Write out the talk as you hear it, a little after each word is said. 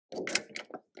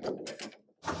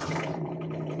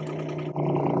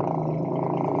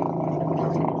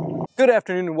Good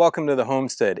afternoon and welcome to the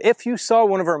Homestead. If you saw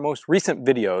one of our most recent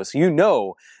videos, you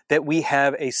know that we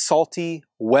have a salty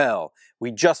well. We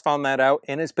just found that out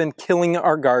and it's been killing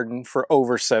our garden for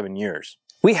over 7 years.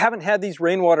 We haven't had these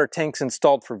rainwater tanks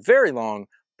installed for very long,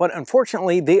 but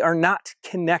unfortunately they are not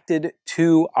connected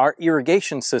to our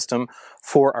irrigation system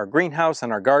for our greenhouse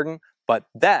and our garden, but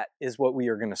that is what we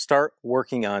are going to start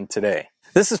working on today.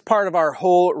 This is part of our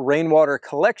whole rainwater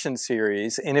collection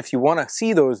series, and if you want to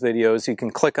see those videos, you can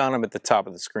click on them at the top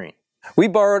of the screen. We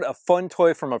borrowed a fun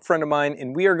toy from a friend of mine,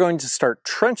 and we are going to start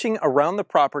trenching around the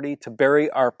property to bury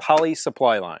our poly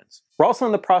supply lines. We're also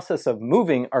in the process of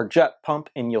moving our jet pump,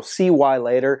 and you'll see why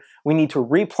later. We need to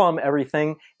replumb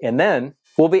everything, and then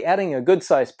we'll be adding a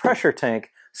good-sized pressure tank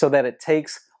so that it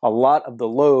takes a lot of the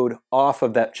load off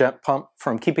of that jet pump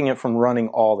from keeping it from running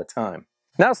all the time.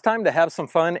 Now it's time to have some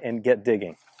fun and get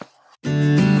digging.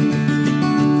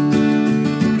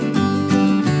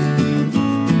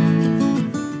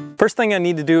 First thing I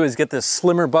need to do is get this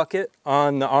slimmer bucket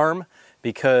on the arm,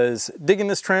 because digging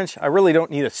this trench, I really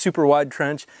don't need a super wide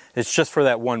trench. It's just for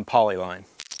that one poly line.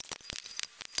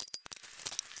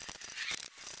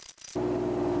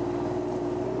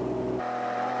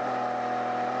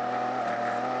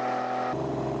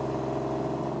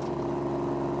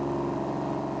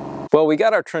 Well, we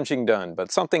got our trenching done,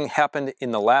 but something happened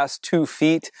in the last 2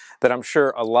 feet that I'm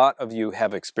sure a lot of you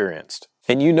have experienced.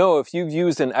 And you know, if you've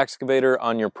used an excavator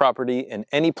on your property in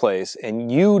any place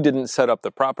and you didn't set up the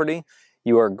property,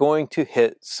 you are going to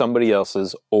hit somebody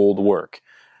else's old work.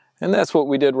 And that's what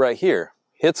we did right here.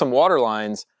 Hit some water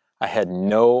lines. I had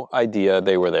no idea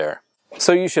they were there.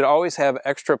 So you should always have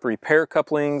extra repair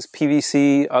couplings,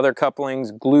 PVC, other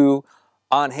couplings, glue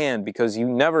on hand, because you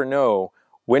never know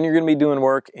when you're going to be doing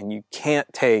work and you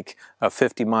can't take a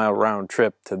 50-mile round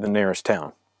trip to the nearest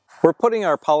town. We're putting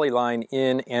our poly line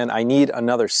in, and I need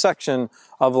another section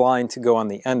of line to go on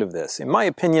the end of this. In my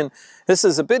opinion, this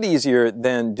is a bit easier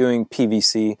than doing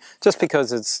PVC just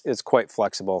because it's quite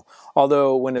flexible.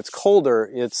 Although when it's colder,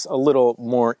 it's a little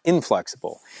more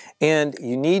inflexible. And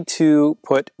you need to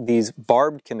put these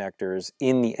barbed connectors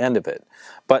in the end of it.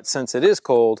 But since it is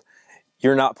cold,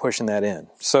 you're not pushing that in.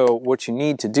 So what you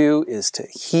need to do is to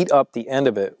heat up the end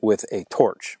of it with a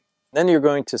torch. Then you're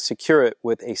going to secure it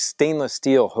with a stainless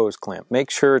steel hose clamp.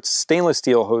 Make sure it's stainless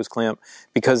steel hose clamp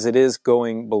because it is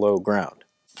going below ground.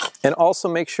 And also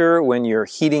make sure when you're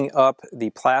heating up the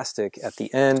plastic at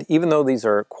the end, even though these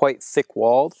are quite thick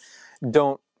walled,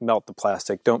 don't melt the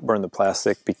plastic, don't burn the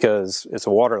plastic, because it's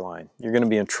a water line. You're going to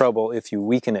be in trouble if you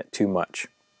weaken it too much.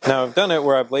 Now I've done it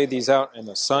where I've laid these out in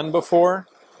the sun before,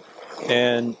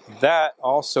 and that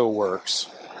also works.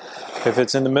 If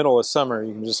it's in the middle of summer,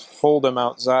 you can just hold them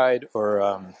outside,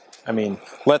 or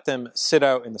let them sit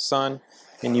out in the sun,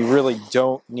 and you really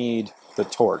don't need the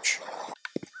torch.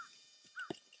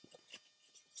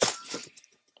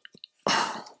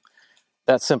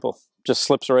 That's simple. Just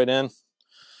slips right in,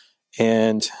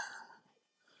 and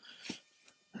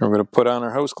we're going to put on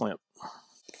our hose clamp.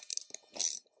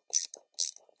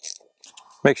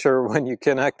 Make sure when you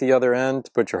connect the other end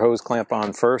to put your hose clamp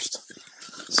on first,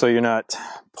 so you're not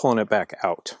pulling it back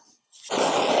out.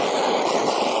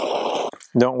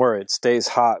 Don't worry, it stays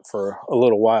hot for a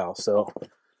little while, so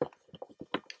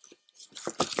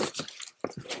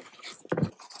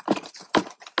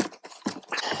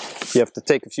you have to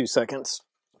take a few seconds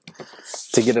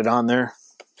to get it on there.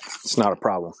 It's not a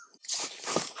problem.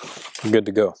 You're good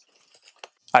to go.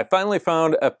 I finally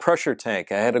found a pressure tank.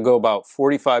 I had to go about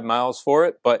 45 miles for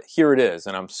it, but here it is,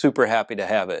 and I'm super happy to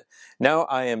have it. Now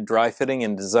I am dry fitting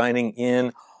and designing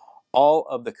in all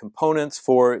of the components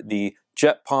for the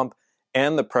jet pump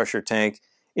and the pressure tank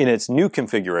in its new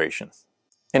configuration.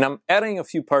 And I'm adding a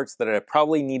few parts that I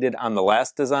probably needed on the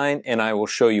last design, and I will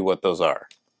show you what those are.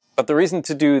 But the reason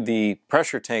to do the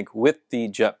pressure tank with the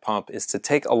jet pump is to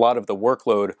take a lot of the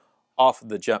workload off of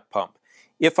the jet pump.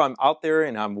 If I'm out there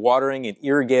and I'm watering and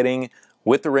irrigating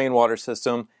with the rainwater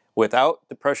system without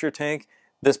the pressure tank,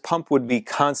 this pump would be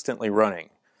constantly running.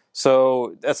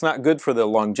 So that's not good for the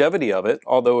longevity of it.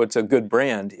 Although it's a good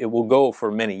brand, it will go for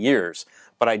many years.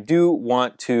 But I do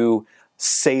want to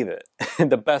save it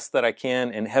the best that I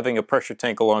can, and having a pressure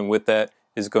tank along with that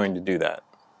is going to do that.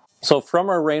 So from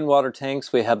our rainwater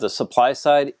tanks, we have the supply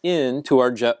side into our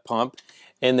jet pump,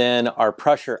 and then our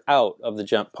pressure out of the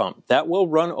jet pump. That will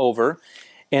run over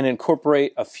and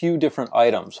incorporate a few different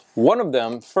items. One of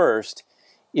them first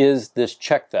is this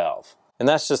check valve. And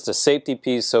that's just a safety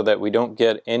piece so that we don't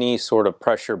get any sort of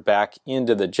pressure back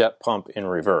into the jet pump in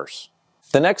reverse.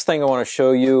 The next thing I want to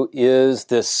show you is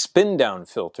this spin down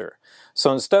filter.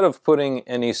 So instead of putting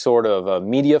any sort of a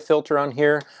media filter on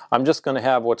here, I'm just going to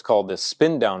have what's called this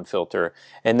spin down filter,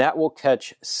 and that will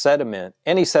catch sediment,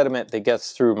 any sediment that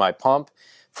gets through my pump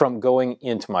from going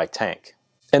into my tank,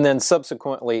 and then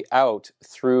subsequently out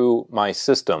through my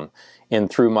system and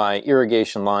through my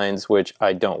irrigation lines, which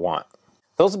I don't want.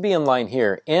 Those will be in line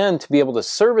here, and to be able to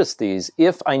service these,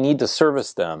 if I need to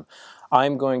service them,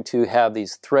 I'm going to have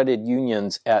these threaded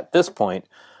unions at this point,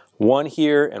 one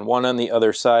here and one on the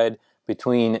other side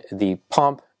between the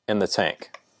pump and the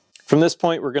tank. From this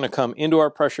point, we're going to come into our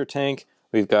pressure tank.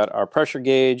 We've got our pressure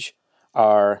gauge,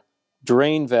 our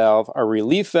drain valve, our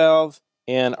relief valve,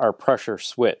 and our pressure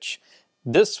switch.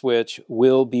 This switch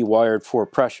will be wired for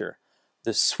pressure.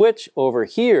 The switch over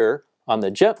here on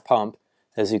the jet pump,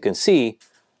 as you can see,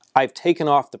 I've taken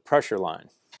off the pressure line.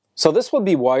 So this will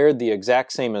be wired the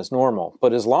exact same as normal,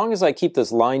 but as long as I keep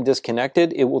this line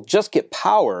disconnected, it will just get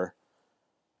power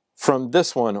from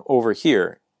this one over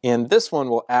here. And this one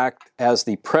will act as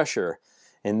the pressure,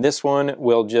 and this one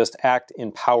will just act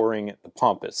in powering the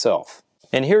pump itself.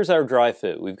 And here's our dry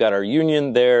fit. We've got our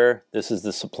union there. This is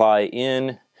the supply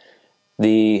in,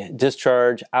 the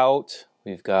discharge out.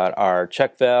 We've got our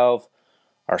check valve,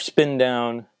 our spin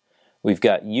down. We've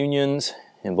got unions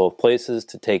in both places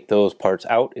to take those parts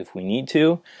out if we need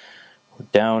to.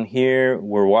 Down here,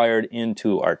 we're wired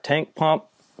into our tank pump.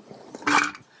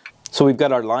 So we've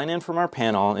got our line in from our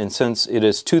panel, and since it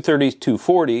is 230,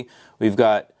 240, we've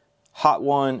got hot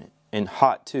 1 and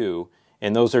hot 2,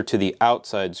 and those are to the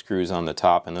outside screws on the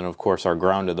top, and then of course our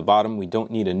ground to the bottom. We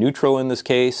don't need a neutral in this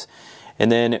case.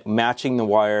 And then matching the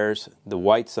wires, the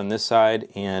whites on this side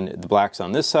and the blacks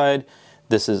on this side,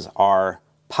 this is our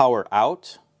power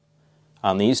out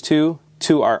on these two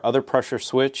to our other pressure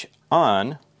switch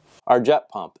on our jet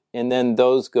pump. And then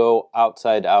those go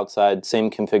outside to outside,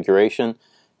 same configuration.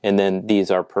 And then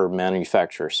these are per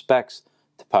manufacturer specs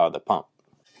to power the pump.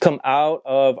 Come out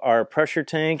of our pressure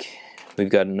tank,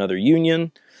 we've got another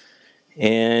union,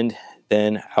 and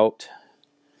then out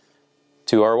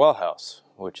to our well house,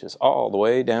 which is all the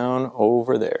way down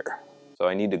over there. So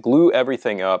I need to glue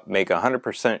everything up, make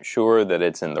 100% sure that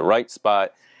it's in the right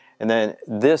spot, and then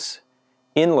this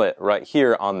inlet right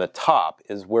here on the top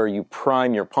is where you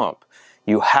prime your pump.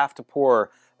 You have to pour,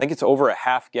 I think it's over a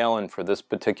half gallon for this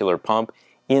particular pump,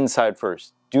 inside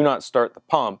first. Do not start the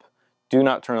pump, do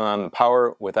not turn on the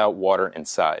power without water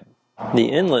inside. The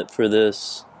inlet for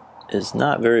this is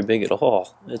not very big at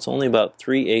all. It's only about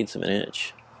 3/8 of an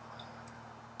inch.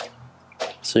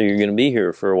 So you're going to be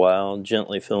here for a while,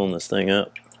 gently filling this thing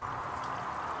up.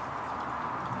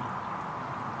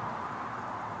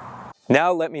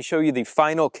 Now let me show you the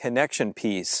final connection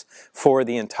piece for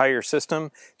the entire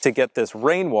system to get this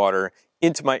rainwater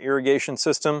into my irrigation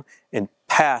system and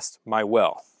past my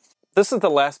well. This is the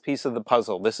last piece of the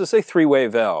puzzle. This is a three-way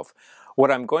valve.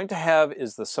 What I'm going to have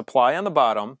is the supply on the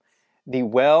bottom, the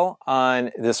well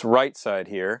on this right side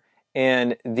here,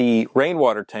 and the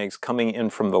rainwater tanks coming in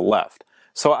from the left.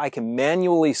 So I can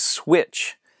manually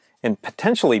switch and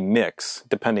potentially mix,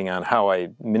 depending on how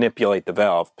I manipulate the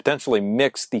valve, potentially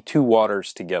mix the two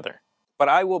waters together. But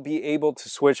I will be able to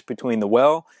switch between the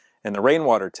well and the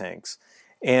rainwater tanks.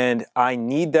 And I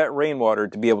need that rainwater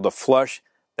to be able to flush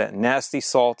that nasty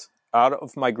salt out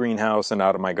of my greenhouse and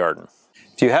out of my garden.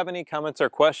 If you have any comments or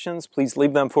questions, please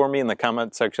leave them for me in the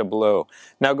comment section below.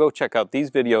 Now go check out these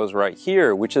videos right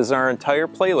here, which is our entire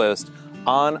playlist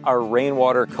on our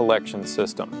rainwater collection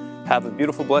system. Have a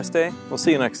beautiful, blessed day. We'll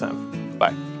see you next time.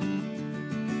 Bye.